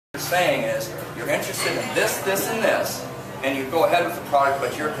saying is, you're interested in this, this, and this, and you go ahead with the product,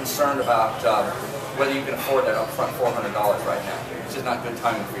 but you're concerned about whether you can afford that upfront $400 right now. It's just not good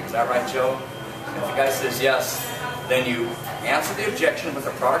timing for you. Is that right, Joe? And if the guy says yes, then you answer the objection with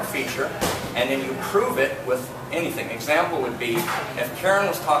a product feature, and then you prove it with anything. Example would be, if Karen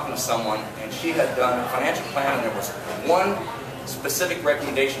was talking to someone and she had done a financial plan and there was one specific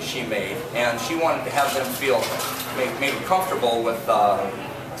recommendation she made, and she wanted to have them feel maybe comfortable with,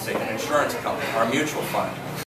 say, an insurance company or a mutual fund.